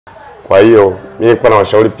Kwa hiyo mimi nilikuwa na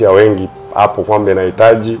washauri pia wengi hapo kwamba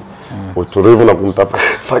inahitaji utulivu na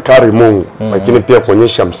kumtafakari Mungu, lakini pia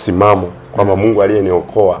kuonyesha msimamo kwamba Mungu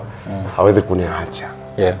aliyeniokoa hawezi kuniacha.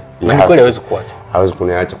 Na kweli hawezi kuacha. Hawezi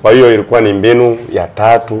kuniacha. Kwa hiyo ilikuwa ni mbinu ya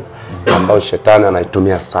 3 ambayo shetani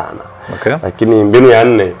anaitumia sana. Lakini mbinu ya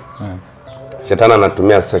 4 shetani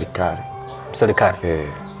anatumia serikali. Serikali.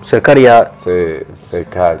 Serikali ya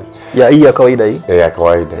serikali. Ya hii ya kawaida hii? Ya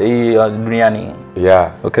kawaida. Hii duniani.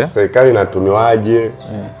 Serikali inatumiwaje?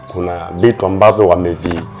 Kuna vitu ambavyo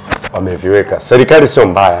wameviweka. Serikali sio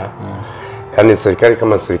mbaya. Yaani serikali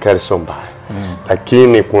kama serikali sio mbaya.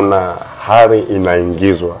 Lakini kuna hali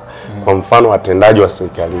inaingizwa. Kwa mfano watendaji wa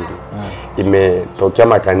serikali. Imetokea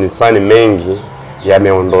makanisani mengi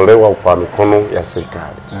yameondolewa kwa mikono ya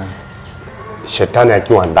serikali. Shetani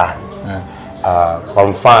akiwa ndani. Kwa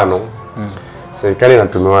mfano serikali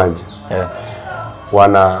inatumiwaje?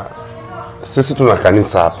 Sisi tuna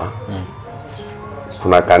kanisa hapa.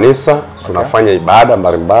 Kuna kanisa, tunafanya ibada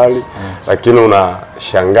mbalimbali, lakini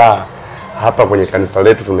unashangaa hapa kwenye kanisa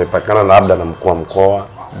letu tumepakana labda na mkuu wa mkoa,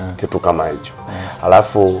 kitu kama hicho.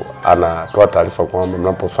 Alafu anatoa taarifa kwamba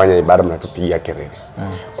mnapofanya ibada mnatupigia kelele.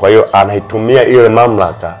 Kwa hiyo anaitumia ile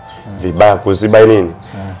mamlaka vibaya kuziba nini?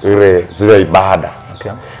 Zile ibada.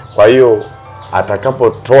 Kwa hiyo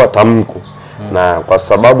atakapotoa tamko na kwa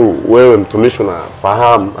sababu wewe mtumishi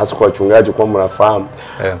unafahamu, hasa kwa wachungaji kwamba unafahamu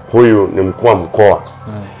huyu ni mkuu wa mkoa,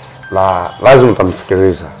 na lazima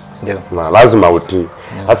utamsikiliza. Na lazima utii.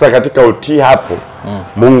 Hasa katika utii hapo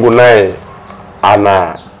Mungu naye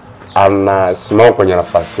anasimama kwenye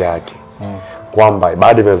nafasi yake. Kwamba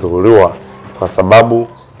ibada imedhululiwa kwa sababu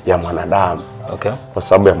ya mwanadamu. Kwa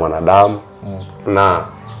sababu ya mwanadamu. Na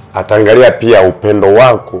ataangalia pia upendo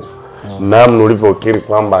wako namna ulivyokiri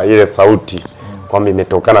kwamba ile sauti kwamba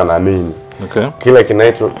imetokana na nini. Kile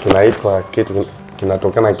kinaitwa kitu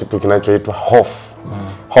kinatokana kitu kinachoitwa hofu.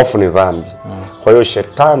 Hofu ni dhambi. Kwa hiyo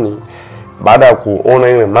shetani baada ya kuona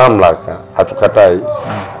ile mamlaka, hatukatai,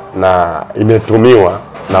 na imetumiwa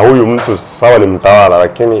na huyu mtu sawa ni mtawala,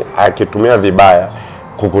 lakini akitumia vibaya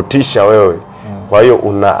kukutisha wewe. Kwa hiyo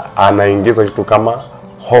anaingiza kitu kama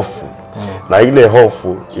hofu. Na ile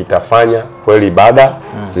hofu itafanya kweli ibada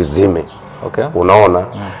zizime. Unaona?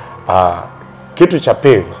 Kitu cha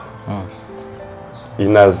pili,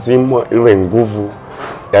 inazimwa ile nguvu,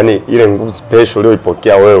 yani ile nguvu special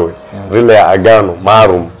uliyoipokea wewe, ile ya agano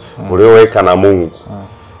maalum ulioweka na Mungu.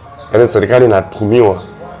 Yaani serikali inatumiwa,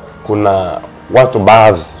 kuna watu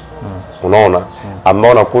baadhi unaona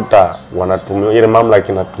ambao unakuta wanatumia ile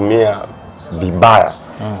mamlaka inatumia vibaya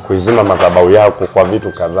kuizima madhabahu yako kwa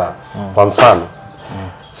vitu kadhaa. Kwa mfano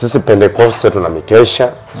sisi Pentecoste tuna mikesha,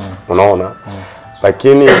 unaona,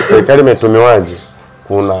 lakini serikali imetumiwaje?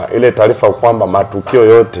 Kuna ile taarifa kwamba matukio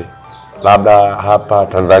yote labda hapa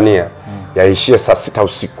Tanzania yaishie saa 6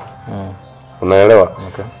 usiku. Unaelewa?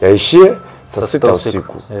 Yaishie saa 6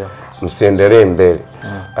 usiku. Msiendelee mbele.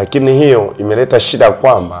 Lakini hiyo imeleta shida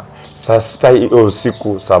kwamba saa 6 hiyo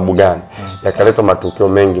usiku sababu gani? Yakaleta matukio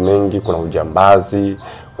mengi, kuna ujambazi,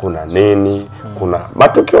 kuna nini, kuna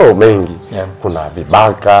matukio mengi, kuna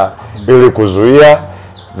vibaka, ili kuzuia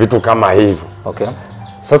vitu kama hivyo.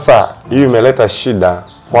 Sasa hiyo imeleta shida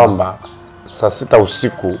kwamba saa 6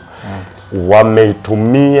 usiku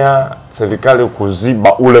wameitumia serikali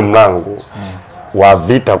kuziba ule mlango wa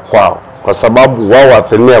vita kwao, kwa sababu wao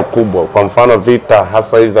asilimia kubwa, kwa mfano vita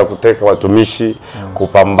hasa hivi za kuteka watumishi,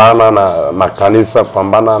 kupambana na makanisa,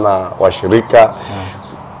 kupambana na washirika,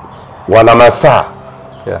 wana masaa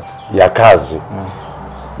ya kazi.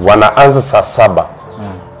 Wanaanza saa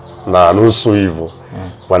 7:30 hivyo.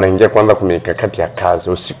 Wanaingia kwanza kwa mikakati ya kazi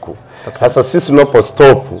usiku. Sasa sisi tunapo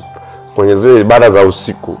stop kwenye zile ibada za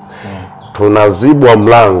usiku, tunazibwa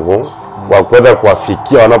mlango wa kuweza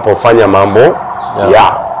kuwafikia wanapofanya mambo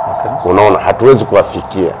yao. Unaona, hatuwezi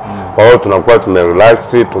kuwafikia. Kwa hiyo tunakuwa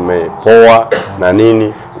tumerelax, tumepoa na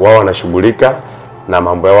nini, wao wanashughulika na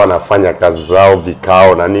mambo yao, wanafanya kazi zao,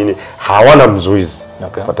 vikao na nini, hawana mzuizi.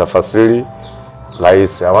 Kwa tafasiri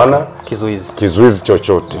rahisi, hawana kizuizi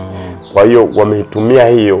chochote. Kwa hiyo wameitumia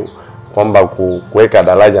hiyo kwamba kuweka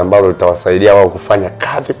daraja ambalo litawasaidia wao kufanya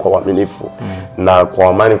kazi kwa uaminifu na kwa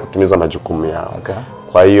amani kutimiza majukumu yao.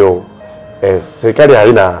 Kwa hiyo serikali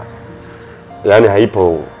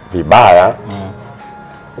haipo vibaya,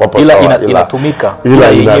 wapo inatumika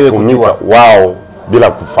wao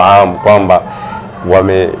bila kufahamu kwamba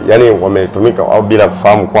wametumika wao bila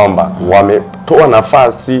kufahamu kwamba wametoa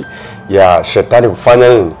nafasi ya shetani kufanya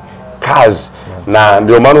nini kazi. Na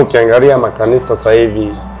ndio maana ukiangalia makanisa sasa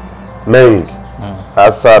hivi mengi,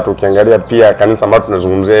 hasa tukiangalia pia kanisa ambalo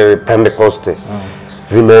tunazungumzia ile Pentecoste,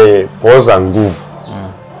 limepoza nguvu,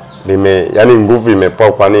 yani nguvu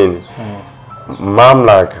imepoa. Kwa nini?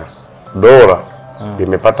 Mamlaka dola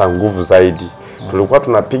imepata nguvu zaidi. Tulikuwa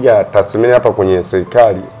tunapiga tathmini hapa kwenye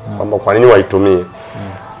serikali kwamba kwa nini waitumie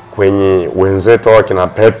kwenye wenzetu au kina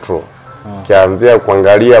Petro, kianzia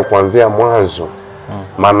kuangalia kuanzia mwanzo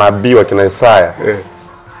manabii wa kina Isaya,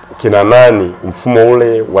 kina nani, mfumo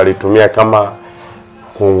ule walitumia kama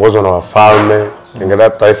kuongozwa na wafalme. Kiangalia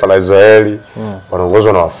taifa la Israeli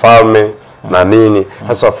wanaongozwa na wafalme na nini.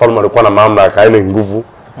 Hasa wafalme walikuwa na mamlaka, ile nguvu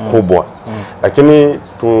kubwa. Lakini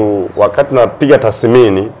wakati napiga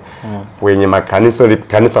tathmini kwenye makanisa,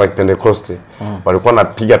 kanisa la Pentecoste walikuwa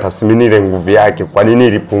napiga tathmini ile nguvu yake, kwa nini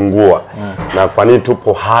ilipungua na kwa nini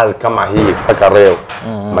tupo hali kama hii mpaka leo.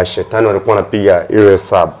 Mashetani walikuwa napiga ile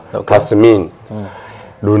hesabu tathmini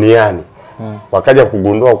duniani. Wakaja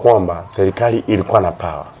kugundua kwamba serikali ilikuwa na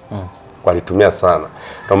power. Walitumia sana.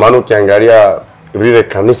 Kwa maana ukiangalia lile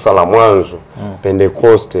kanisa la mwanzo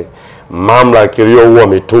Pentecoste, mamlaka iliyoua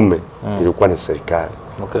mitume ilikuwa ni serikali.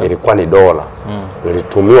 Ilikuwa ni dola.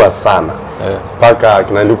 Ilitumiwa sana. Paka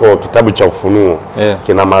kinaandikwa kitabu cha Ufunuo.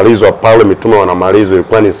 Kinamalizwa pale mitume wanamalizwa,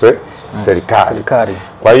 ilikuwa ni serikali.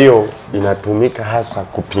 Kwa hiyo inatumika hasa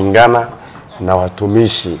kupingana na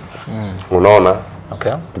watumishi. Unaona?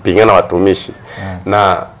 Kupingana watumishi.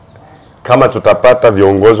 Na kama tutapata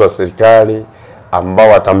viongozi wa serikali ambao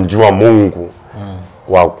watamjua Mungu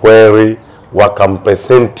wa kweli,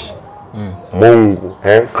 wakampresenti Mungu,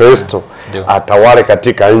 Kristo atawale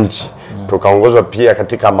katika nchi, tukaongozwa pia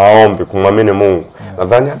katika maombi kumwamini Mungu,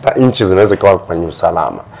 nadhani hata nchi zinaweza kuwa kwenye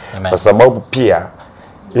usalama. Kwa sababu pia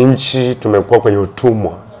nchi tumekuwa kwenye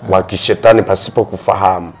utumwa wa kishetani pasipo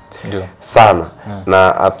kufahamu sana.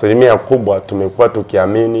 Na asilimia kubwa tumekuwa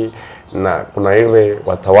tukiamini, na kuna ile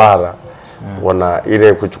watawala wana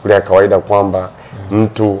ile kuchukulia kawaida kwamba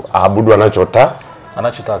mtu aabudu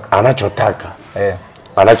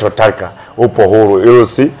anachotaka, upo huru,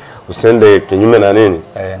 ili usende kinyume na nini,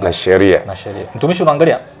 na sheria. Mtumishi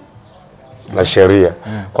unaangalia na sheria.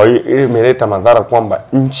 Kwa hiyo ile imeleta madhara kwamba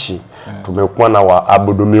nchi tumekuwa na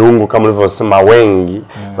waabudu miungu kama nilivyosema wengi,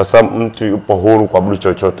 kwa sababu mtu yupo huru kuabudu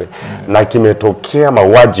chochote, na kimetokea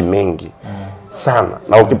mauaji mengi sana.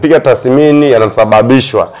 Na ukipiga tathmini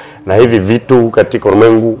yanasababishwa na hivi vitu katika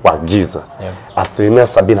ulimwengu wa giza. Asilimia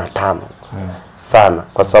 75 sana,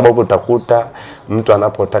 kwa sababu utakuta mtu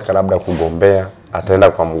anapotaka labda kugombea ataenda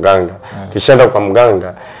kwa mganga, kishaenda kwa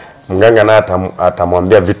mganga naye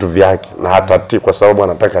atamwambia vitu vyake na hatati kwa sababu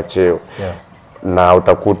anataka cheo. Na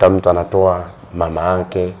utakuta mtu anatoa mama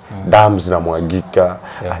yake, damu zinamwagika,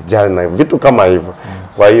 ajali na vitu kama hivyo.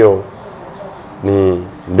 Kwa hiyo ni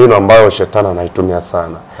mbinu ambayo shetani anaitumia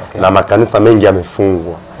sana. Na makanisa mengi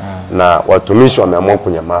yamefungwa na watumishi wameamua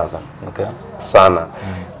kunyamaza sana.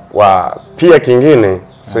 Pia kingine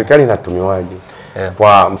serikali inatumiwaje?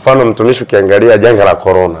 Kwa mfano mtumishi, ukiangalia janga la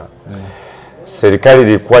corona, serikali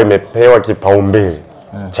ilikuwa imepewa kipaumbele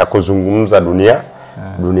cha kuzungumza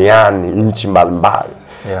duniani, nchi mbalimbali.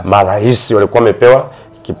 Marais walikuwa wamepewa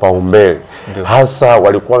kipaumbele. Hasa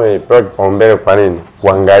walikuwa wamepewa kipaumbele kwa nini?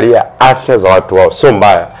 Kuangalia afya za watu wao, sio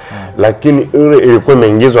mbaya. Lakini ile ilikuwa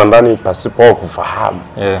imeingizwa ndani pasipo kufahamu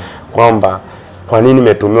kwamba kwa nini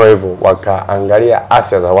imetumiwa hivyo. Wakaangalia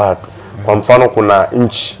afya za watu. Kwa mfano kuna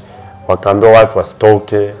nchi wakaambiwa watu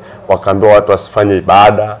wasitoke, wakaambiwa watu wasifanye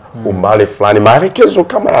ibada umbali fulani, maelekezo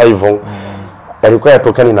kama hivyo. Yalikuwa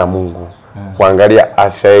yatokani na Mungu. Kuangalia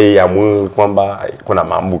afya hii ya mwili kwamba kuna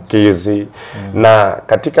maambukizi, na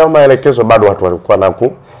katika maelekezo bado watu walikuwa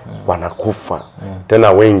wanakufa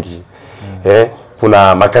tena wengi.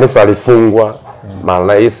 Kuna makanisa walifungwa,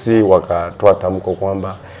 maraisi wakatoa tamko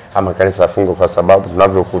kwamba makanisa yafungwe kwa sababu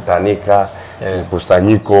tunavyokutanika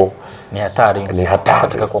mkusanyiko ni hatari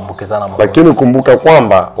katika kuambukizana magonjwa. Lakini kumbuka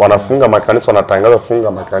kwamba wanafunga makanisa, wanatangaza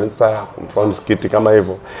funga makanisa, mfano msikiti kama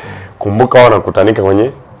hivyo. Kumbuka wanakutanika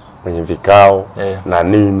kwenye vikao na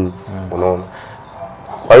nini, unaona.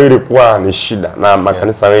 Kwa hiyo ilikuwa ni shida na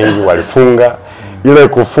makanisa wengi walifunga. Ile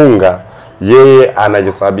kufunga yeye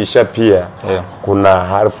anajisababisha pia kuna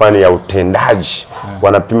harfani ya utendaji.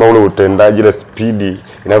 Wanapima ule utendaji, ile spidi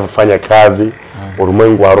inavyofanya kazi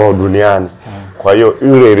ulimwengu wa roho duniani. Kwa hiyo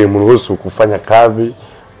ile ilimruhusu kufanya kazi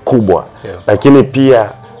kubwa. Lakini pia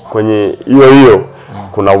kwenye hiyo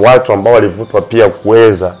kuna watu ambao walivutwa pia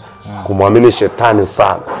kuweza kumwamini shetani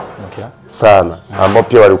sana, ambao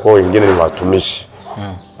pia walikuwa wengine ni watumishi.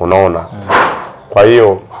 Unaona? Kwa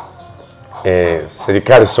hiyo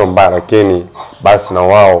serikali sio mbaya, lakini basi na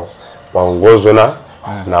wao waongozwe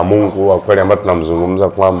na Mungu wa kweli ambaye tunamzungumza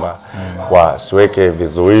kwamba wasiweke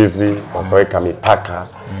vizuizi, wakaweka mipaka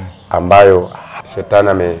ambayo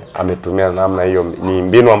shetani ametumia namna hiyo. Ni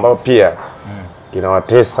mbinu ambayo pia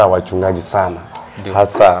inawatesa wachungaji sana. Ndiyo.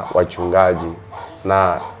 Hasa wachungaji,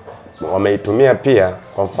 na wameitumia pia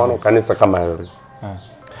kwa mfano kanisa kama hili.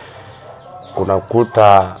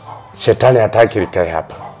 Unakuta shetani hataki likae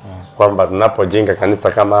hapa. Kwamba tunapojenga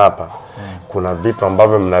kanisa kama hapa, kuna vitu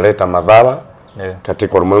ambavyo mnaleta madhara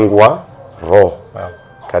katika ulimwengu wa roho,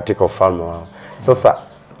 katika ufalme wao. Sasa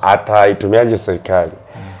ataitumiaje serikali?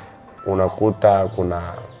 Unakuta kuna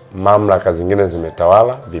mamlaka zingine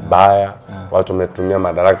zimetawala vibaya, watu wametumia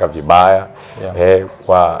madaraka vibaya,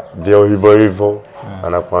 kwa vyeo hivyo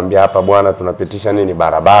anakuambia hapa bwana tunapitisha nini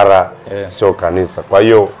barabara, sio kanisa. Kwa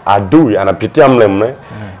hiyo adui anapitia mle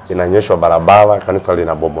inanyeshwa barabara, kanisa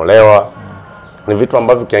linabomolewa. Ni vitu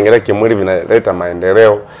ambavyo kiangalia kimwili vinaleta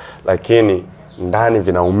maendeleo, lakini ndani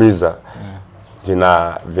vinaumiza,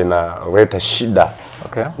 vinaleta shida.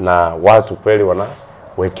 Na watu kweli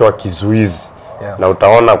wanawekewa kizuizi. Na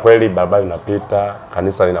utaona kweli barabara inapita,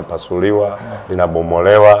 kanisa linapasuliwa,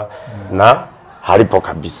 linabomolewa na halipo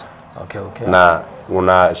kabisa. Na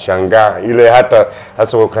unashangaa ile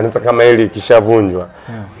hasa kanisa kama hili kishavunjwa,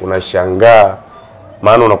 unashangaa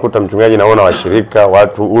maana unakuta mchungaji naona washirika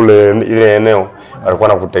watu ile eneo walikuwa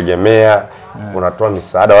nakutegemea, unatoa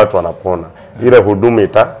misaada, watu wanapona. Ile huduma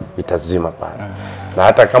itazima pale. Na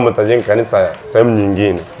hata kama utajenga kanisa sehemu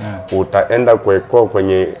nyingine, utaenda kuwekwa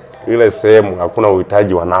kwenye ile sehemu hakuna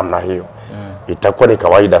uhitaji wa namna hiyo. Itakuwa ni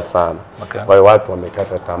kawaida sana. Kwa hiyo watu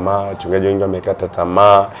wamekata tamaa, wachungaji wengi wamekata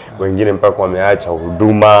tamaa, wengine mpaka wameacha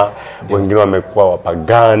huduma, wengine wamekuwa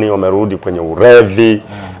wapagani, wamerudi kwenye urevi.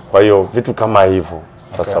 Kwa hiyo vitu kama hivyo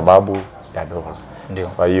kwa sababu ya dola.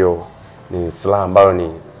 Kwa hiyo ni silaha ambayo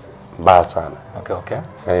ni mbaya sana.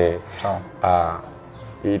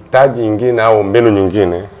 Hitaji nyingine au mbinu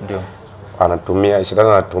nyingine shetani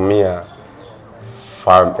anatumia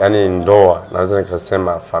yani ndoa, naweza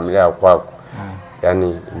nikasema familia ya kwako.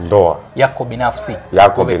 Yani ndoa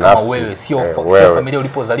yako binafsi. Kama wewe sio familia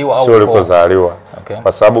ulipozaliwa au sio ulipozaliwa.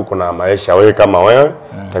 Kwa sababu kuna maisha wewe kama wewe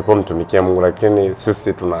utakuwa mtumikia Mungu, lakini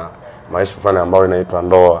sisi tuna maisha fulani ambayo inaitwa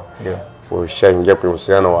ndoa. Ushaingia kwenye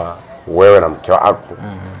uhusiano wa wewe na mke wako.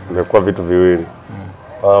 Imekuwa vitu viwili.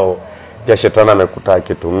 Au pia shetani amekuta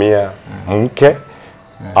akitumia mke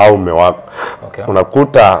au mume wako.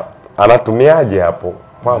 Unakuta anatumiaje hapo?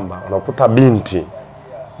 Kwamba unakuta binti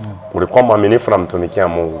ulikuwa mwaminifu na mtumikia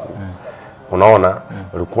Mungu. Unaona,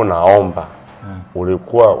 ulikuwa unaomba,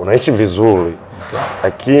 ulikuwa unaishi vizuri.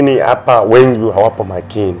 Lakini hapa wengi hawapo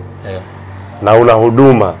makini. Na una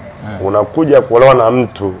huduma, unakuja kuolewa na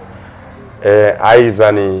mtu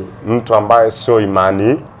aidha ni mtu ambaye sio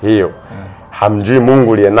imani hiyo. Hamjui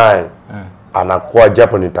Mungu aliye naye. Anakuwa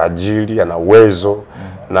japo ni tajiri, ana uwezo,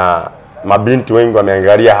 na mabinti wengi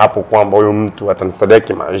wameangalia hapo kwamba huyu mtu atanisaidia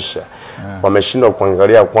kimaisha. Wameshindwa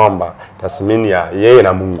kuangalia kwamba tathmini ya yeye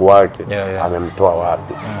na Mungu wake amemtoa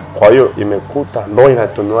wapi. Kwa hiyo imekuta ndoa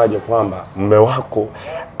inatumiwaje kwamba mume wako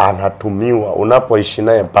anatumiwa, unapoishi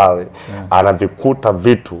naye pale anavikuta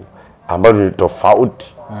vitu ambavyo ni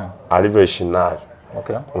tofauti alivyoishi naye.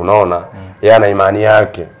 Unaona, yeye ana imani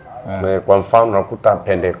yake. Kwa mfano unakuta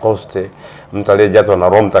Pentecoste, mtu aliyejazwa na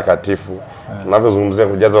Roho Mtakatifu. Tunavyozungumzia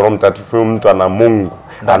kujazwa Roho Mtakatifu, mtu ana Mungu,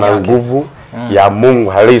 ana nguvu ya Mungu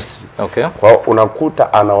halisi. Kwa hiyo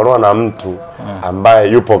unakuta anaolewa na mtu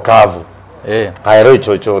ambaye yupo kavu, haelewi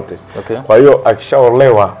chochote. Kwa hiyo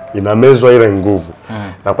akishaolewa inamezwa ile nguvu.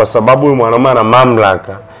 Na kwa sababu huyu mwanamume ana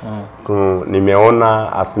mamlaka,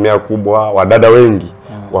 nimeona asilimia kubwa wadada wengi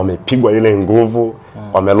wamepigwa ile nguvu,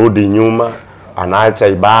 wamerudi nyuma, anaacha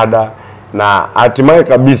ibada, na hatimaye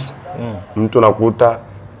kabisa mtu nakuta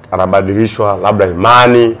anabadilishwa labda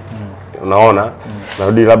imani. Unaona,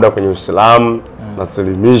 narudi labda kwenye Uislamu,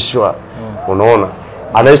 nasilimishwa. Unaona,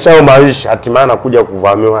 anaisha maisha, hatimaye anakuja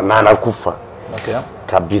kuvamiwa na anakufa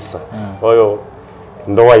kabisa. Kwa hiyo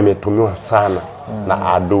ndoa imetumiwa sana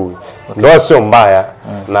na adui. Ndoa sio mbaya,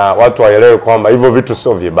 na watu waelewe kwamba hivyo vitu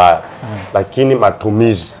sio vibaya, lakini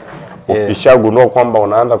matumizi. Ukishagundua kwamba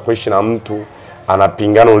unaanza kuishi na mtu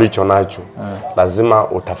anapingana ulicho nacho, lazima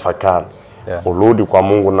utafakari, urudi kwa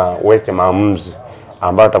Mungu na uweke maamuzi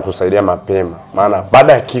ambayo atakusaidia mapema. Maana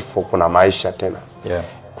baada ya kifo kuna maisha tena.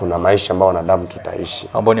 Kuna maisha ambayo wanadamu tutaishi,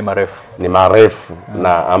 ambao ni marefu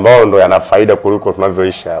na ambao ndo yana faida kuliko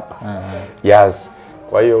tunavyoishi hapa.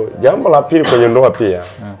 Kwa hiyo jambo la pili kwenye ndoa pia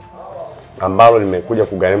ambalo limekuja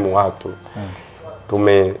kugharimu watu,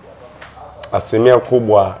 asilimia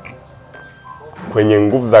kubwa kwenye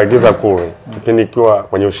nguvu za giza kule, kipindi kiwa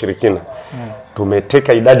kwenye ushirikina,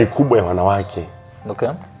 tumeteka idadi kubwa ya wanawake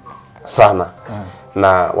sana.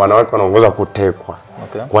 Na wanawake wanaongoza kutekwa.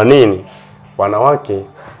 Kwa nini? Wanawake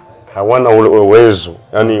hawana ule uwezo,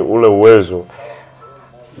 yani ule uwezo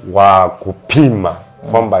wa kupima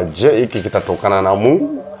kwamba je, hiki kitatokana na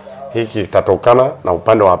Mungu, hiki kitatokana na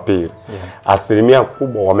upande wa pili. Asilimia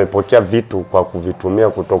kubwa wamepokea vitu kwa kuvitumia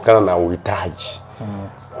kutokana na uhitaji.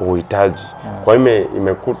 Uhitaji. Kwa hiyo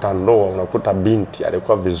imekuta ndoa, unakuta binti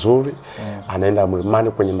alikuwa vizuri, anaenda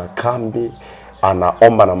mlimani kwenye makambi,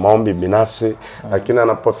 anaomba na maombi binafsi, lakini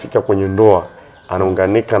anapofika kwenye ndoa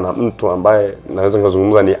anaunganika na mtu ambaye naweza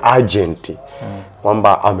ngazungumza ni agent,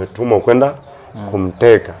 kwamba ametumwa kwenda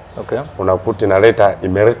kumteka. Unakuta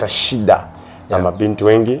imeleta shida na mabinti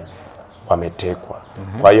wengi wametekwa.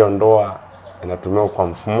 Kwa hiyo ndoa inatumiwa kwa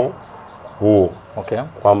mfumo huo.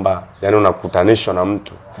 Kwamba yani unakutanishwa na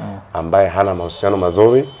mtu ambaye hana mahusiano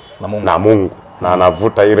mazuri na Mungu na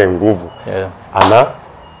anavuta ile nguvu.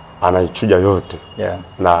 Anaichuja yote.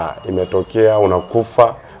 Na imetokea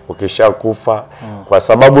unakufa, ukishakufa kwa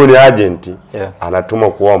sababu ni agent, anatuma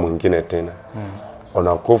kuoa mwingine tena.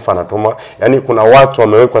 Unakufa anatuma, yani kuna watu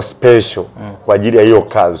wamewekwa special kwa ajili ya hiyo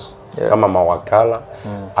kazi. Kama mawakala,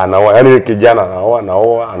 anaoa, yani kijana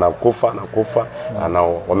anaoa, anakufa,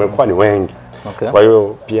 anaoa. Wamekuwa ni wengi. Kwa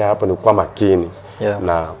hiyo pia hapo ni kwa makini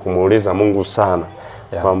na kumuuliza Mungu sana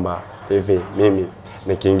kwamba hivi mimi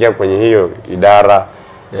nikiingia kwenye hiyo idara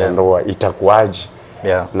ya ndoa itakuaje?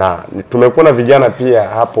 Na tumekuwa na vijana pia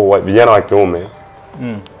hapo, vijana wa kiume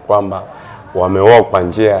kwamba wameoa kwa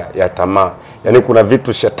njia ya tamaa. Yani kuna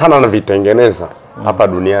vitu shetani anavitengeneza hapa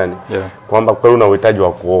duniani kwamba kweli una uhitaji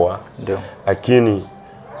wa kuoa, lakini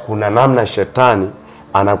kuna namna shetani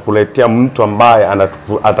anakuletea mtu ambaye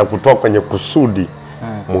atakutoa kwenye kusudi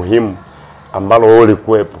muhimu ambalo wewe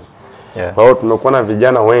ulikuwepo. Kwa hiyo tumekuwa na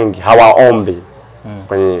vijana wengi hawaombi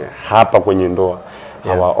kwenye ndoa.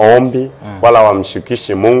 Hawaombi wala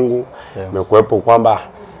wamshikishi Mungu. Imekuwepo kwamba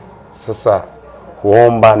sasa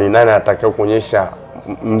kuomba ni nani atakaye kuonyesha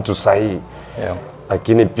mtu sahihi.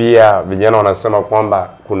 Lakini pia vijana wanasema kwamba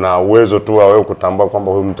kuna uwezo tu wa wewe kutambua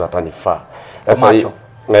kwamba huyu mtu atanifaa.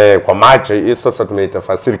 Kwa macho hii sasa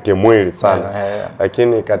tumeitafasiri kimwili sana.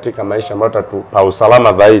 Lakini katika maisha ambayo tatupa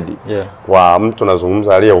usalama zaidi kwa mtu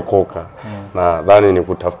nazungumza aliyeokoka, nadhani ni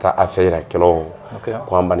kutafuta afya ya kiroho.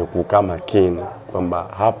 Kwamba ni kukaa makini kwamba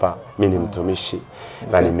hapa mimi ni mtumishi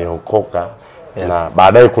na nimeokoka na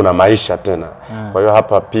baadaye kuna maisha tena. Kwa hiyo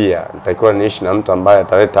hapa pia nitakiwa niishi na mtu ambaye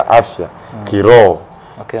ataleta afya kiroho.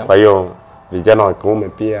 Kwa hiyo vijana wa kiume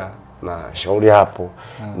pia na shauri hapo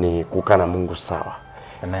ni kukaa na Mungu sawa.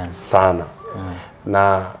 Sana.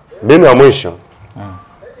 Na mbinu ya mwisho,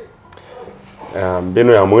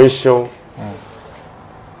 mbinu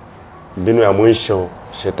ya mwisho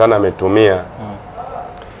shetani ametumia,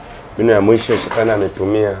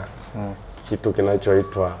 kitu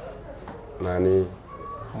kinachoitwa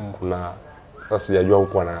kuna sasa sijajua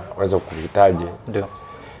huko wanaweza kuhitaji.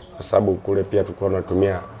 Kwa sababu kule pia tulikuwa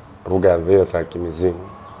tunatumia lugha zile za kimizimu.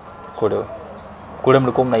 Kule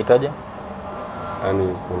mlikuwa mnahitaji?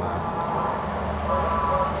 Yani kuna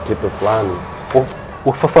kitu fulani.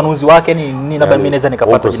 Ufafanuzi wake ni labda mimi naweza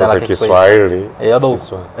nikapata jina lake Kiswahili. Labda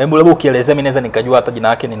ukielezea mimi naweza nikajua hata jina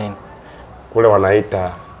lake ni nini. Kule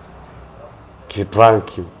wanaita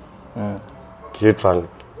kitranki. Kitranki.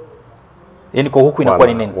 Yaani kwa huku inakuwa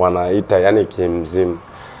ni nini? Wanaita yani kimzimu.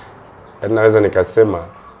 Yaani naweza nikasema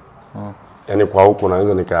yani kwa huku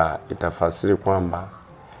naweza nikaitafasiri kwamba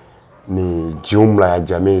ni jumla ya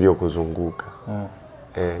jamii iliyokuzunguka.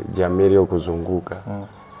 Jamii iliyokuzunguka.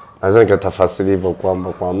 Naweza nikatafasiri hivyo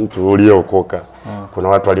kwamba kwa mtu uliokoka kuna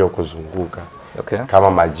watu waliokuzunguka.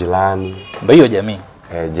 Kama majirani. Ndio hiyo jamii.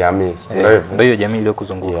 Jamii. Ndio hiyo jamii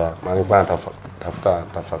iliyokuzunguka. Maana nilikuwa tafuta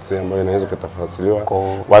tafasiri ambayo inaweza kutafasiriwa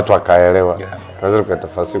watu wakaelewa. Naweza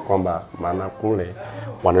kutafasiri kwamba maana kule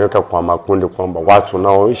wanaweka kwa makundi kwamba watu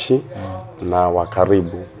naoishi na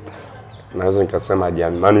wakaribu. Naweza nikasema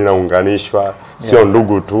jamii, maana inaunganishwa sio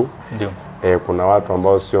ndugu tu. Ndio. Kuna watu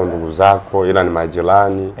ambao sio ndugu zako ila ni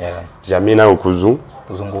majirani. Jamii nayo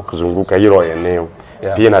kuzunguka hilo eneo.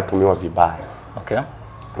 Pia inatumiwa vibaya.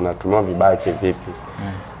 Inatumiwa vibaya kivipi?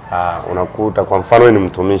 Unakuta kwa mfano wewe ni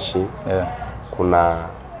mtumishi. Kuna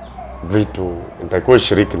vitu nitakuwa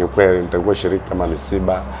shiriki, ni kweli nitakuwa shiriki kama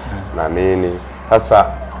misiba na nini.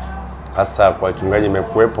 Hasa kwa wachungaji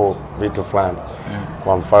imekuepo vitu fulani.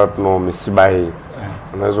 Kwa mfano misiba hii.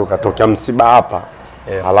 Unaweza ukatokea msiba hapa.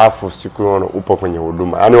 Alafu siku upo kwenye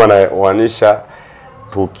huduma. Yaani wanaanisha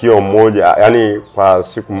tukio moja, yani kwa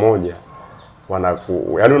siku moja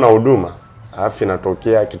yani una huduma, alafu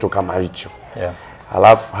inatokea kitu kama hicho.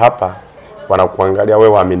 Alafu hapa wanakuangalia wewe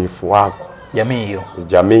uaminifu wako.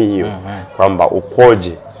 Jamii hiyo. Kwamba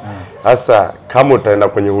ukoje. Sasa kama utaenda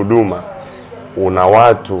kwenye huduma, una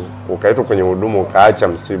watu ukaitwa kwenye huduma ukaacha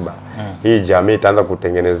msiba, hii jamii itaanza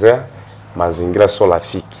kutengenezea mazingira sio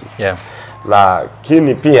rafiki. Yeah.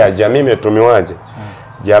 Lakini pia jamii imetumiwaje?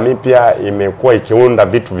 Jamii pia imekuwa ikiunda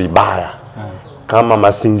vitu vibaya kama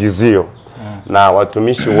masingizio na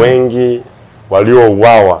watumishi wengi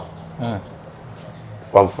waliouawa.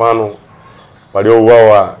 Kwa mfano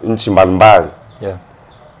waliouawa nchi mbalimbali. Yeah.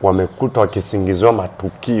 Wamekuta wakisingiziwa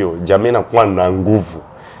matukio, jamii inakuwa na nguvu.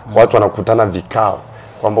 Watu wanakutana vikao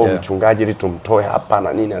kwamba mchungaji ili tumtoe hapa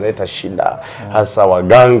na nini analeta shida, hasa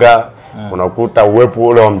waganga. Unakuta uwepo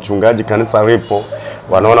ule wa mchungaji kanisa lipo,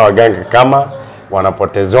 wanaona waganga kama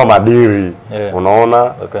wanapotezewa madiri.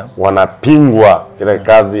 Unaona wanapingwa ile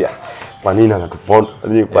kazi, kwa nini anatupona?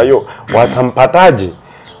 Kwa hiyo watampataje?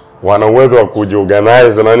 Wana uwezo wa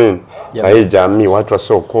kujiorganize na nini na hii jamii, watu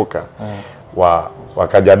wasiokoka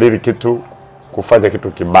wakajadili kitu, kufanya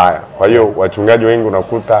kitu kibaya. Kwa hiyo wachungaji wengi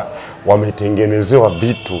unakuta wametengenezewa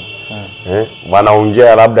vitu.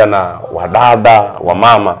 Wanaongea labda na wadada wa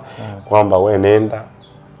mama kwamba we nenda,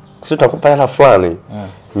 sisi tutakupa hela fulani.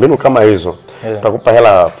 Mbinu kama hizo. Tutakupa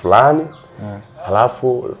hela fulani,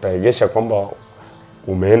 halafu utaegesha kwamba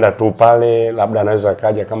umeenda tu pale, labda anaweza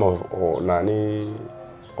kaja kama nani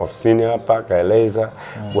ofisini hapa kaeleza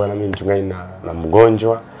bwana mimi mchungaji na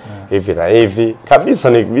mgonjwa hivi na hivi. Kabisa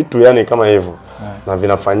ni vitu yani kama hivyo. Na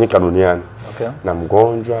vinafanyika duniani. Na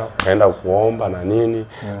mgonjwa kaenda kuomba na nini.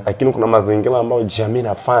 Lakini kuna mazingira ambayo jamii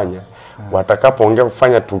inafanya watakapoongea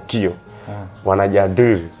kufanya tukio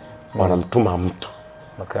wanajadili, wanamtuma mtu.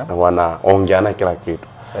 Na wanaongeana kila kitu.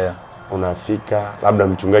 Unafika labda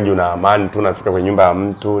mchungaji una amani tu, unafika kwenye nyumba ya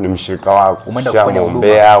mtu, ni mshirika wako,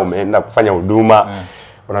 umeenda kufanya huduma.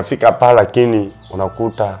 Unafika pale lakini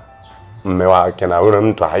unakuta mume wake na yule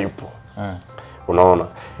mtu hayupo. Unaona?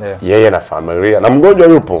 Yeye na familia na mgonjwa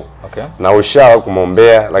yupo. Na ushawa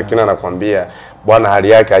kumwombea lakini anakuambia bwana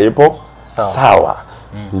hali yake haipo sawa.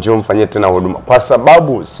 Njoo mfanyie tena huduma. Kwa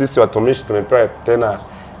sababu sisi watumishi tumepewa tena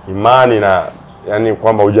imani na yani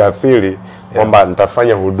kwamba ujafiri kwamba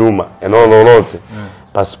nitafanya huduma eneo lolote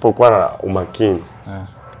pasipokuwa na umakini.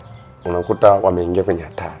 Unakuta wameingia kwenye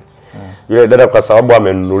hatari. Yule dada kwa sababu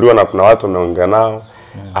amenunuliwa na kuna watu wanaongea nao,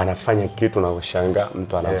 anafanya kitu na ushangaa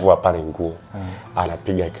mtu anavua pale nguo,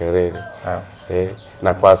 anapiga kelele.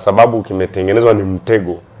 Na kwa sababu kimetengenezwa ni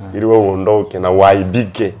mtego ili wewe uondoke na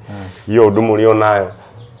uaibike. Hiyo huduma ulionayo,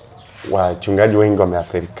 wachungaji wengi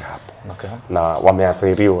wameathirika hapo. Na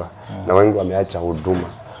wameathiriwa na wengi wameacha huduma.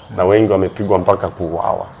 Na wengi wamepigwa mpaka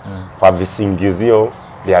kuuawa kwa visingizio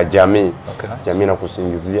vya jamii. Jamii na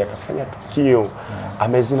kusingizia kafanya tukio,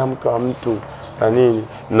 amezina mke wa mtu na nini,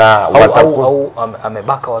 na au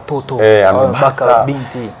amebaka watoto, amebaka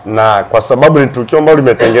binti. Na kwa sababu ni tukio ambalo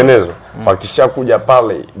limetengenezwa, wakishakuja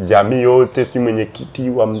pale jamii yote, si mwenyekiti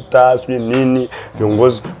wa mtaa, si nini,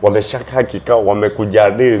 viongozi wameshakaa kikao,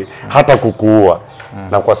 wamekujadili hata kukuua.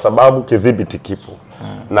 Na kwa sababu kidhibiti kipo.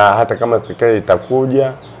 Na hata kama serikali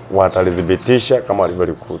itakuja watalidhibitisha kama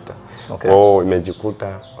walivyolikuta. Kwao imejikuta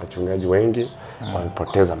wachungaji wengi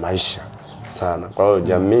wamepoteza maisha sana. Kwa hiyo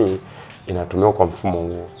jamii inatumiwa kwa mfumo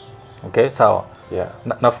huo. Sawa.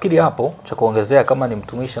 Nafikiri hapo cha kuongezea, kama ni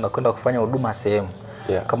mtumishi anakwenda kufanya huduma sehemu,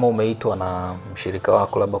 kama umeitwa na mshirika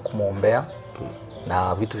wako labda kumuombea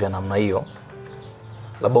na vitu vya namna hiyo,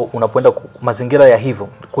 labda unapoenda mazingira ya hivyo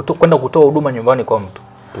kwenda kutoa huduma nyumbani kwa mtu,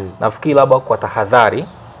 nafikiri labda kwa tahadhari,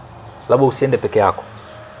 labda usiende peke yako.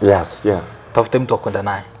 Tafute mtu wa kwenda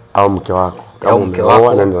naye au mke wako. Kama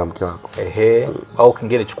umeoa nenda na mke wako. Au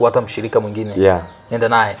kingine chukua hata mshirika mwingine. Nenda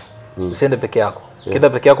naye. Usiende peke yako. Kenda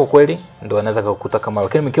peke yako kweli ndio anaweza kukuta kama,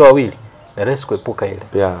 lakini mkiwa wawili ni rahisi kuepuka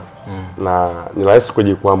ile. Na ni rahisi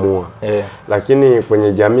kujikwamua. Lakini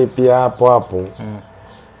kwenye jamii pia hapo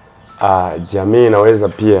jamii inaweza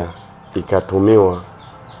pia ikatumiwa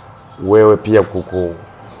wewe pia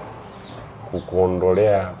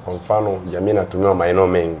kukuondolea. Kwa mfano jamii inatumiwa maeneo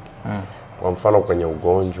mengi. Kwa mfano kwenye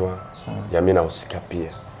ugonjwa, jamii inahusika pia.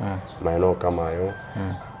 Maeneo kama hayo.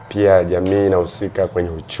 Pia jamii inahusika kwenye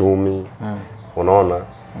uchumi. Unaona?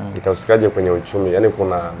 Itahusikaje kwenye uchumi? Yaani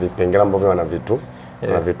kuna vipengele ambavyo wana vitu.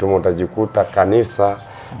 Na vitu utajikuta kanisa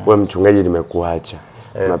wewe mchungaji limekuacha.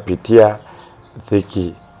 Unapitia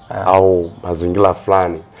dhiki au mazingira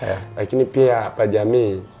fulani. Lakini pia hapa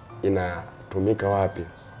jamii inatumika wapi?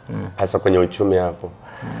 Hasa kwenye uchumi hapo.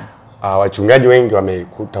 Wachungaji wengi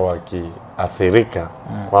wamekuta wakiathirika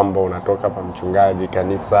kwamba unatoka hapa mchungaji,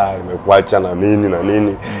 kanisa limekuacha na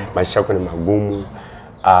nini, maisha yako ni magumu.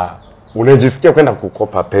 Unajisikia kwenda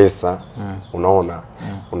kukopa pesa. Unaona?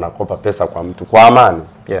 Unakopa pesa kwa mtu kwa amani.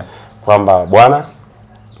 Kwamba bwana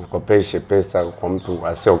nikopeshe pesa kwa mtu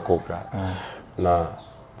asiokoka. Na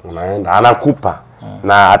unaenda anakupa.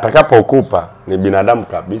 Na atakapokupa ni binadamu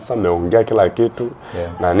kabisa, ameongea kila kitu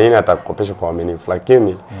na nini, atakukopesha kwa uaminifu,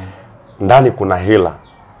 lakini ndani kuna hila.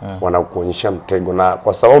 Wanakuonyesha mtego, na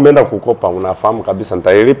kwa sababu umeenda kukopa unafahamu kabisa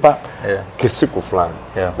nitailipa kisiku fulani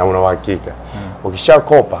na una uhakika.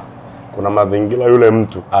 Ukishakopa kuna mazingira yule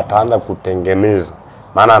mtu ataanza kutengeneza,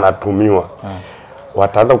 maana anatumiwa.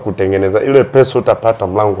 Wataanza kutengeneza ile pesa, utapata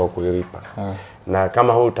mlango wa kuilipa. Na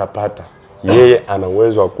kama huu utapata, yeye ana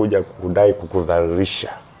uwezo wa kuja kudai kukudhalilisha.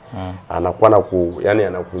 Anakuwa na yani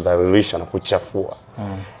anakudhalilisha na kuchafua.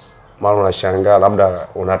 Mara unashangaa labda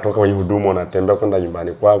unatoka kwenye huduma unatembea kwenda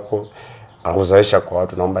nyumbani kwako, akuzaisha kwa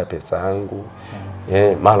watu, naomba pesa yangu.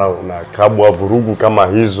 Mara unakabwa vurugu kama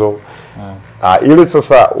hizo. Ili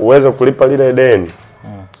sasa uweze kulipa lile deni,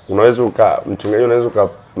 unaweza mchungaji, unaweza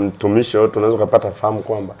mtumishi yote, unaweza kupata fahamu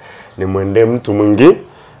kwamba ni muendee mtu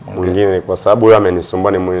mwingine kwa sababu yeye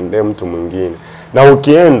amenisumbua, ni muendee mtu mwingine. Na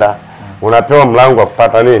ukienda unapewa mlango wa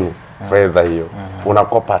kupata nini? Fedha hiyo.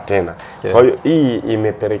 Unakopa tena. Kwa hiyo hii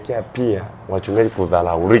imepelekea pia wachungaji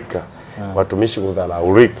kudhalaulika, watumishi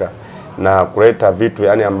kudhalaulika na kuleta vitu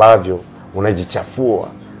yani ambavyo unajichafua.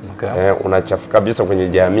 Unachafuka kabisa kwenye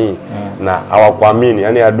jamii na hawakuamini.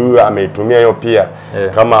 Yani adui ameitumia hiyo pia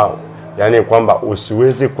kama yani kwamba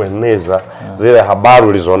usiwezi kueneza zile habari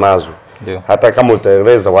ulizonazo. Hata kama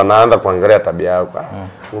utaeleza, wanaanza kuangalia tabia yako.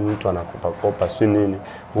 Huyu mtu anakopa si nini?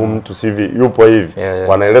 Huyu mtu sivi yupo hivi.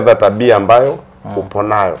 Wanaeleza tabia ambayo upo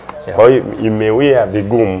nayo. Kwa hiyo imewia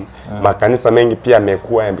vigumu. Makanisa mengi pia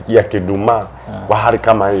yamekuwa yakidumaa kwa hali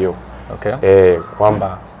kama hiyo.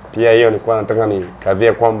 Kwamba pia hiyo nilikuwa nataka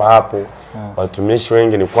nikadhia kwamba hapo watumishi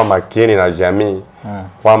wengi ni kuwa makini na jamii,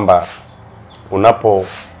 kwamba unapo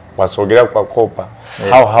wasogelea kwa kopa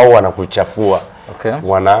hao wanakuchafua.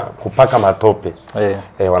 Wanakupaka matope.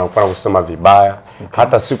 Wanakuwa kusema vibaya.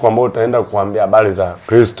 Hata siku ambayo utaenda kuambia habari za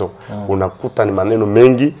Kristo, unakuta ni maneno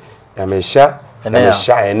mengi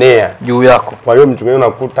yameshaenea juu yako. Kwa hiyo mchungaji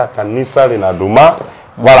unakuta kanisa linaduma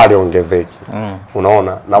wala liongezeki.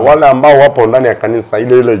 Unaona? Na wale ambao wapo ndani ya kanisa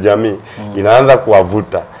ile jamii inaanza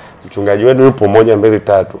kuwavuta. Mchungaji wetu yupo 1 2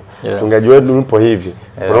 3. Mchungaji wetu yupo hivi.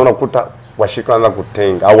 Unaona kuta washika wanaanza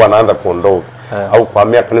kutenga au wanaanza kuondoka au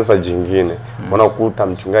kuhamia kanisa jingine. Unakuta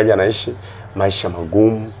mchungaji anaishi maisha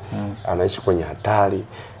magumu, anaishi kwenye hatari,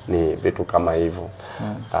 ni vitu kama hivyo.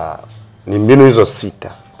 Ni mbinu hizo 6.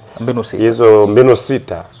 Hizo mbinu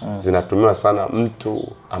 6 zinatumiwa sana mtu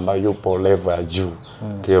ambaye yupo level ya juu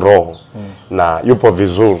kiroho na yupo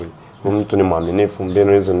vizuri. Mtu ni mwaminifu,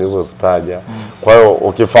 mbinu hizo nilizozitaja. Kwa hiyo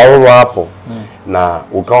ukifaulu hapo na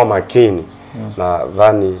ukawa makini,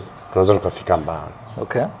 nadhani tunaweza tukafika mbali.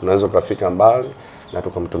 Tunaweza tukafika mbali na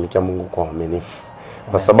tukamtumikia Mungu kwa uaminifu.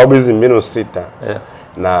 Kwa sababu hizi mbinu 6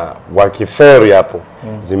 na wakiferi hapo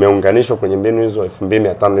zimeunganishwa kwenye mbinu hizo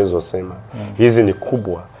 2500 nilizosema. Hizi ni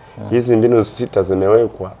kubwa. Hizi mbinu 6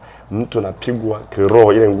 zimewekwa, mtu napigwa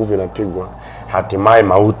kiroho, ile nguvu inapigwa, hatimaye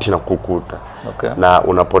mauti na kukuta. Na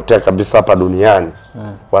unapotea kabisa hapa duniani.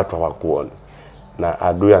 Watu hawakuona. Na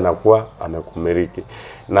adui anakuwa amekumiliki.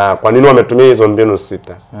 Na kwa nini wametumia hizo mbinu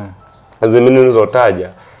 6? Hizo mbinu nilizotaja,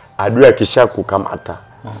 adui akishakukamata,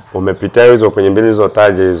 umepitia hizo kwenye mbinu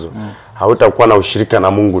nilizotaja hizo, hautakuwa na ushirika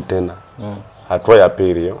na Mungu tena. Hatua ya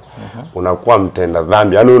pili hiyo, unakuwa mtenda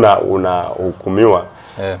dhambi. Yaani unahukumiwa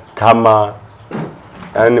kama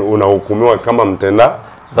unahukumiwa kama mtenda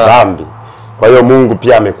dhambi. Kwa hiyo Mungu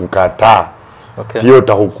pia amekukataa. Pia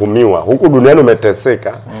utahukumiwa. Huku duniani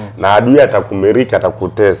umeteseka na adui atakumirika,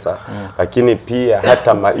 atakutesa. Lakini pia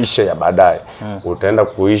hata maisha ya baadaye utaenda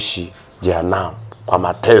kuishi jehanamu kwa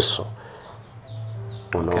mateso.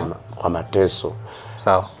 Unaona? Kwa mateso.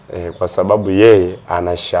 Sawa. Kwa sababu yeye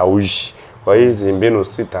anashawishi. Kwa hizi mbinu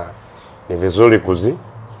 6 ni vizuri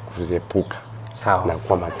kuziepuka. Sawa. Na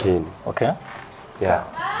kuwa makini. Sawa.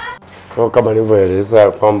 Kwa kama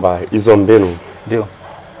nilivyoeleza kwamba hizo mbinu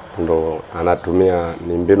ndo anatumia,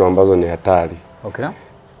 ni mbinu ambazo ni hatari.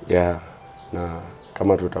 Na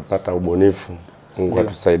kama tutapata ubunifu, Mungu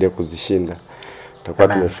atusaidie kuzishinda, tutakuwa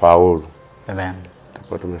tumefaulu.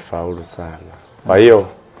 Tutakuwa tumefaulu sana. Kwa hiyo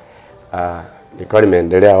nilikuwa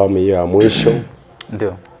nimeendelea awamu hiyo ya mwisho.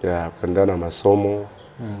 Kuendelea na masomo,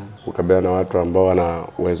 kukabiliana na watu ambao wana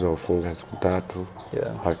uwezo wa kufunga siku 3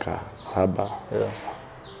 mpaka 7.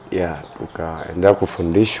 Tukaendelea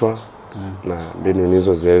kufundishwa na mbinu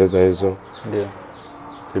nilizozieleza hizo.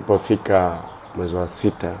 Tulipofika mwezi wa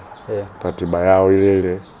 6, ratiba yao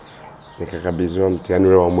ile nikakabidhiwa mtihani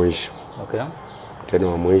ule wa mwisho. Mtihani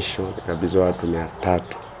wa mwisho nikakabidhiwa watu 300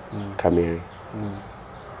 kamili.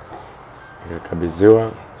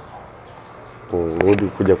 Nikakabidhiwa kurudi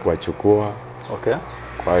kuja kuwachukua.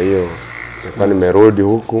 Kwa hiyo nilikuwa nimerudi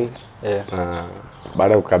huku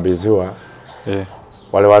baada ya kukabidhiwa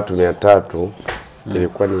wale watu 300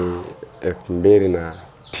 ilikuwa ni 2009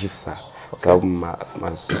 sababu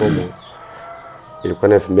masomo ilikuwa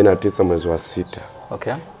ni 2009 mwezi wa 6.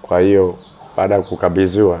 Kwa hiyo baada ya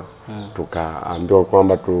kukabidhiwa tukaambiwa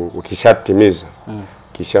kwamba ukishatimiza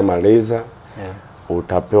kishamaliza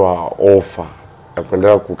utapewa ofa ya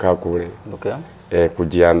kuendelea kukaa kule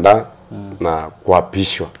kujiandaa na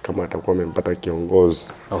kuapishwa kama atakuwa amempata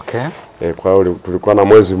kiongozi. Kwa hiyo tulikuwa na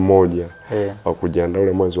mwezi mmoja wa kujiandaa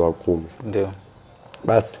ule mwezi wa 10. Ndio.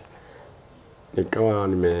 Basi nikawa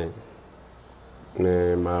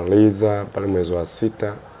nimemaliza pale mwezi wa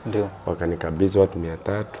 6. Ndio. Wakanikabidhi watu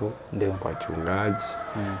 300 wachungaji.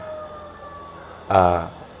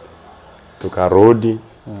 Tukarudi.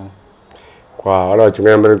 Kwa wale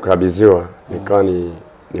wachungaji ambao nikabidhiwa nikawa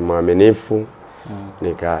ni mwaminifu.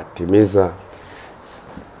 Nikatimiza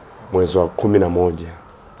mwezi wa 11.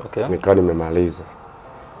 Nikawa nimemaliza.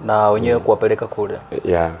 Na wenyewe kuwapeleka kule.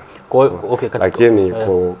 Kwa katika lakini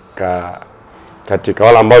katika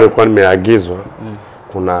wale ambao walikuwa nimeagizwa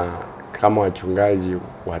kuna kama wachungaji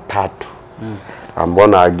 3 ambao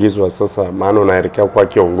naagizwa sasa, maana unaelekea kwa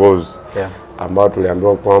kiongozi ambao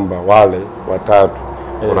tuliambiwa kwamba wale 3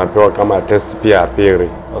 unapewa kama test pia ya pili.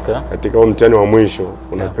 Katika huo mtihani wa mwisho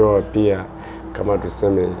unapewa pia kama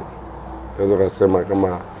tuseme, naweza kusema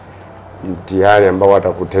kama mtihani ambao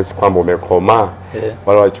watakutesti kwamba umekomaa.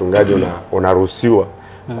 Wale wachungaji unaruhusiwa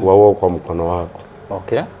kuwaua kwa mkono wako.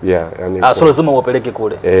 Yani so lazima uwapeleke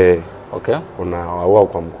kule. Unawaua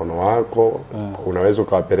kwa mkono wako. Unaweza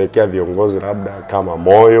ukawapelekea viongozi labda kama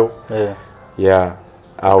moyo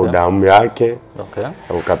au damu yake.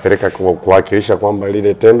 Ukapeleka kuwakilisha kwamba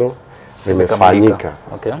lile tendo limefanyika.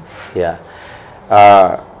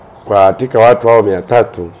 Kwa katika watu hao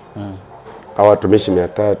 300 au watumishi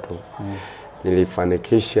 300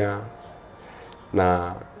 nilifanikisha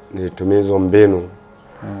na nilitumia mbinu.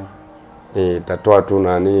 Nitatoa tu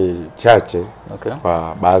chache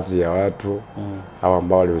kwa baadhi ya watu hao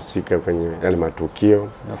ambao walihusika kwenye yale matukio.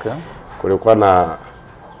 Kulikuwa na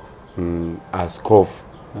askofu,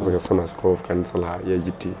 nikasema askofu kanisa la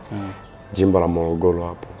EAGT jimbo la Morogoro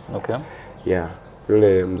hapo.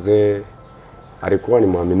 Yule mzee alikuwa ni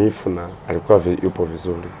mwaminifu na alikuwa yupo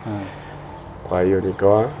vizuri. Kwa hiyo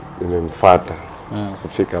nikawa nimemfuata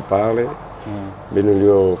kufika pale. Mbinu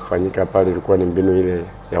iliyofanyika pale ilikuwa ni mbinu ile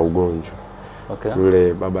ya ugonjwa.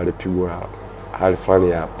 Yule baba alipigwa hali fulani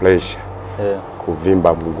ya pressure,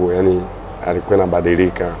 kuvimba mguu, yani alikuwa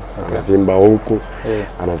anabadilika, anavimba huku,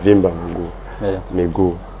 anavimba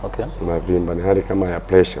miguu, anavimba, ni hali kama ya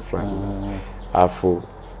pressure fulani. Afu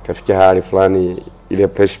kafikia hali fulani ile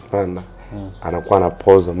pressure panda, anakuwa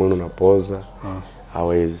anapoza, mwili unapoza,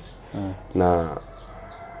 hawezi. Na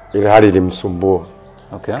ile hali ilimsumbua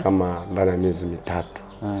kama ndani ya miezi 3.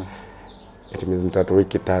 Miezi 3,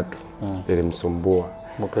 wiki 3 ilimsumbua.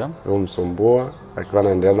 Msumbua akiwa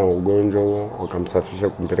anaendelea na ugonjwa huo, wakamsafisha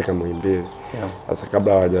kumpeleka Muhimbili. Sasa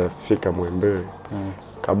kabla hawajafika Muhimbili,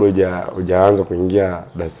 kabla hujaanza kuingia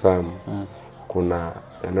Dar es Salaam, kuna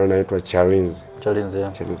eneo linaloitwa Chalinze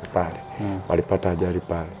pale. Walipata ajali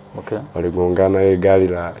pale. Waligongana ile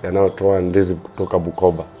gari yanayotoa ndizi kutoka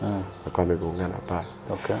Bukoba. Akawa amegongana pale.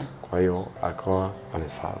 Kwa hiyo akawa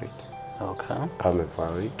amefariki.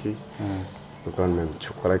 Amefariki. Nilikuwa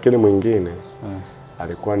nimemchukua, lakini mwingine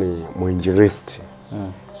alikuwa ni mwinjilisti.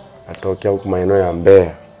 Atokea huko maeneo ya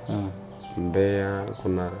Mbeya. Mbeya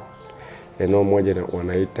kuna eneo moja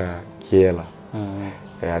wanaita Kiela.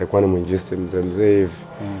 Alikuwa ni mwinjilisti mzee hivi.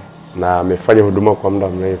 Na amefanya huduma kwa muda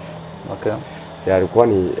mrefu. Alikuwa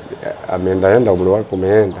ni ameendaenda, umri wake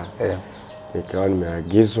umeenda. Nikawa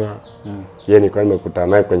nimeagizwa. Yeye nilikuwa nimekutana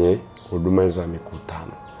naye kwenye huduma za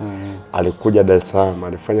mikutano. Alikuja Dar es Salaam,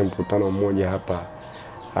 alifanya mkutano mmoja hapa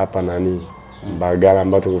Mbagala,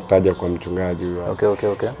 ambapo tukutaja kwa mchungaji huyo.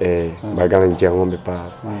 Mbagala Nchi ya ng'ombe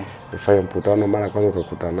pale. Alifanya mkutano mara kwanza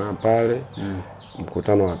tukakutana pale.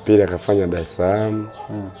 Mkutano wa pili akafanya Dar es Salaam,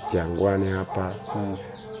 Jangwani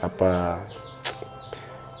hapa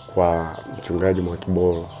kwa mchungaji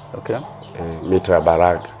Mwakibolo. Mita ya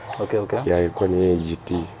Baraka. Ilikuwa ni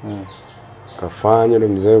EAGT. Kafanya ile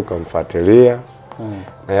mzee ukamfuatilia.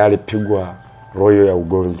 Na yale alipigwa roho ya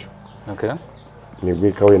ugonjwa. Miguu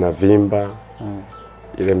ikawa inavimba.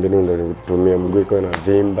 Ile mbinu ndio nilitumia, miguu ikawa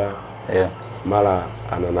inavimba. Mara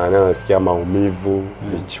anasikia maumivu,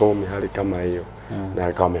 michomi, hali kama hiyo. Na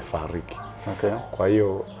akawa amefariki. Kwa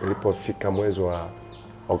hiyo ilipofika mwezi wa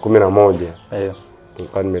 11,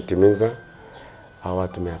 nilikuwa nimetimiza hao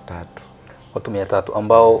watu 300. Watu 300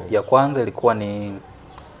 ambao ya kwanza ilikuwa ni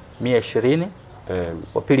 120,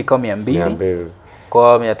 wa pili kama 200,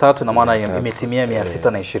 Kwa 300 na maana imetimia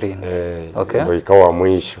 620. Okay. Ndio ikawa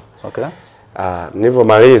mwisho. Okay.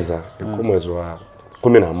 Nilivyomaliza ilikuwa mwezi wa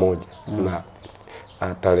 11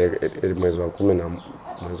 na tarehe mwezi wa 10 na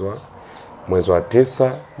mwezi wa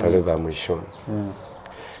 9 tarehe za mwishoni.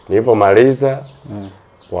 Nilivyomaliza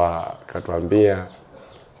wakatuambia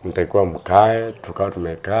mtakuwa mkae, tukawa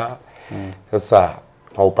tumekaa. Sasa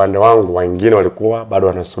kwa upande wangu wengine walikuwa bado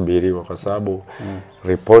wanasubiriwa kwa sababu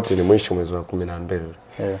ripoti ni mwisho mwezi wa 12.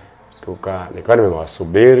 Nikawa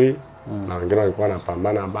nimewasubiri na wengine walikuwa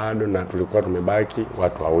wanapambana bado na tulikuwa tumebaki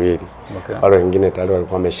watu wawili. Wale wengine tayari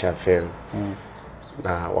walikuwa wameshafeli.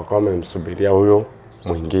 Na wakawa wamemsubiria huyo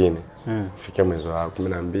mwingine. Fika mwezi wa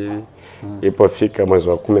 12. Ilipofika mwezi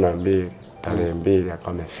wa 12 tarehe 2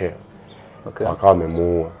 akawa amefeli. Wakawa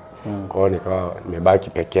wamemuua. Kwa hiyo nikawa nimebaki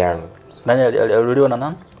peke yangu. Nani aliuliwa na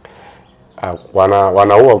nani?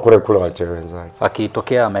 Wanaua kule wachewe wenzake.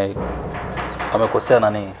 Akitokea amekosea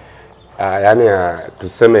nani? Yaani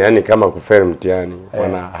tuseme yani kama kufeli mtihani,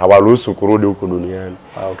 hawaruhusu kurudi huku duniani.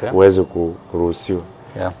 Uweze kuruhusiwa.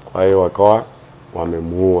 Kwa hiyo wakawa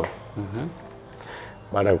wamemuua.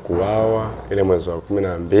 Baada ya kuuawa ile mwezi wa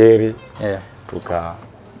 12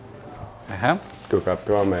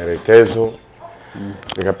 tukapewa maelekezo.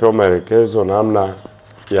 Nikapewa maelekezo namna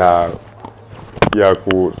ya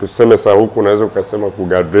tuseme sasa huku unaweza ukasema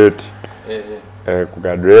kugraduate.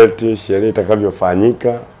 Kugraduate, sherehe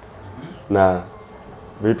itakavyofanyika na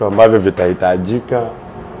vitu ambavyo vitahitajika.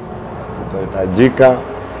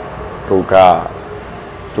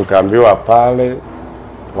 Tukaambiwa pale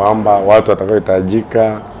kwamba watu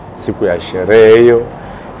watakaohitajika siku ya sherehe hiyo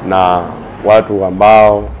na watu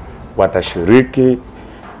ambao watashiriki.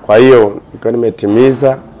 Kwa hiyo nilikuwa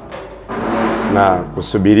nimetimiza na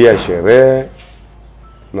kusubiria sherehe.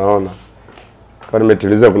 Naona kwa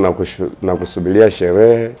nimetimiza na kusubiria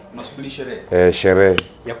sherehe. Unasubiri sherehe? Sherehe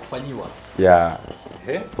ya kufanyiwa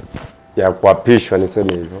ya kuapishwa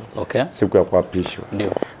niseme hivyo. Siku ya kuapishwa.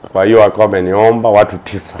 Ndio. Kwa hiyo akawa ameniomba watu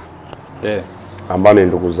 9. Ambao ni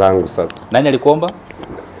ndugu zangu sasa. Nani alikuomba?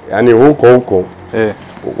 Yaani huko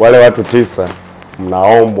wale watu 9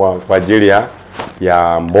 mnaombwa kwa ajili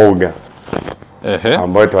ya mboga.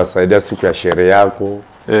 Ambayo itawasaidia siku ya sherehe yako.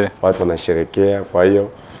 Watu wanasherehekea, kwa hiyo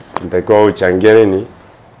mtakiwa uchangie nini?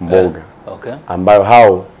 Mboga. Ambayo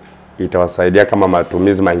hao itawasaidia kama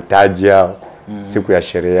matumizi mahitaji yao siku ya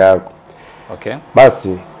sherehe yako.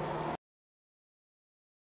 Basi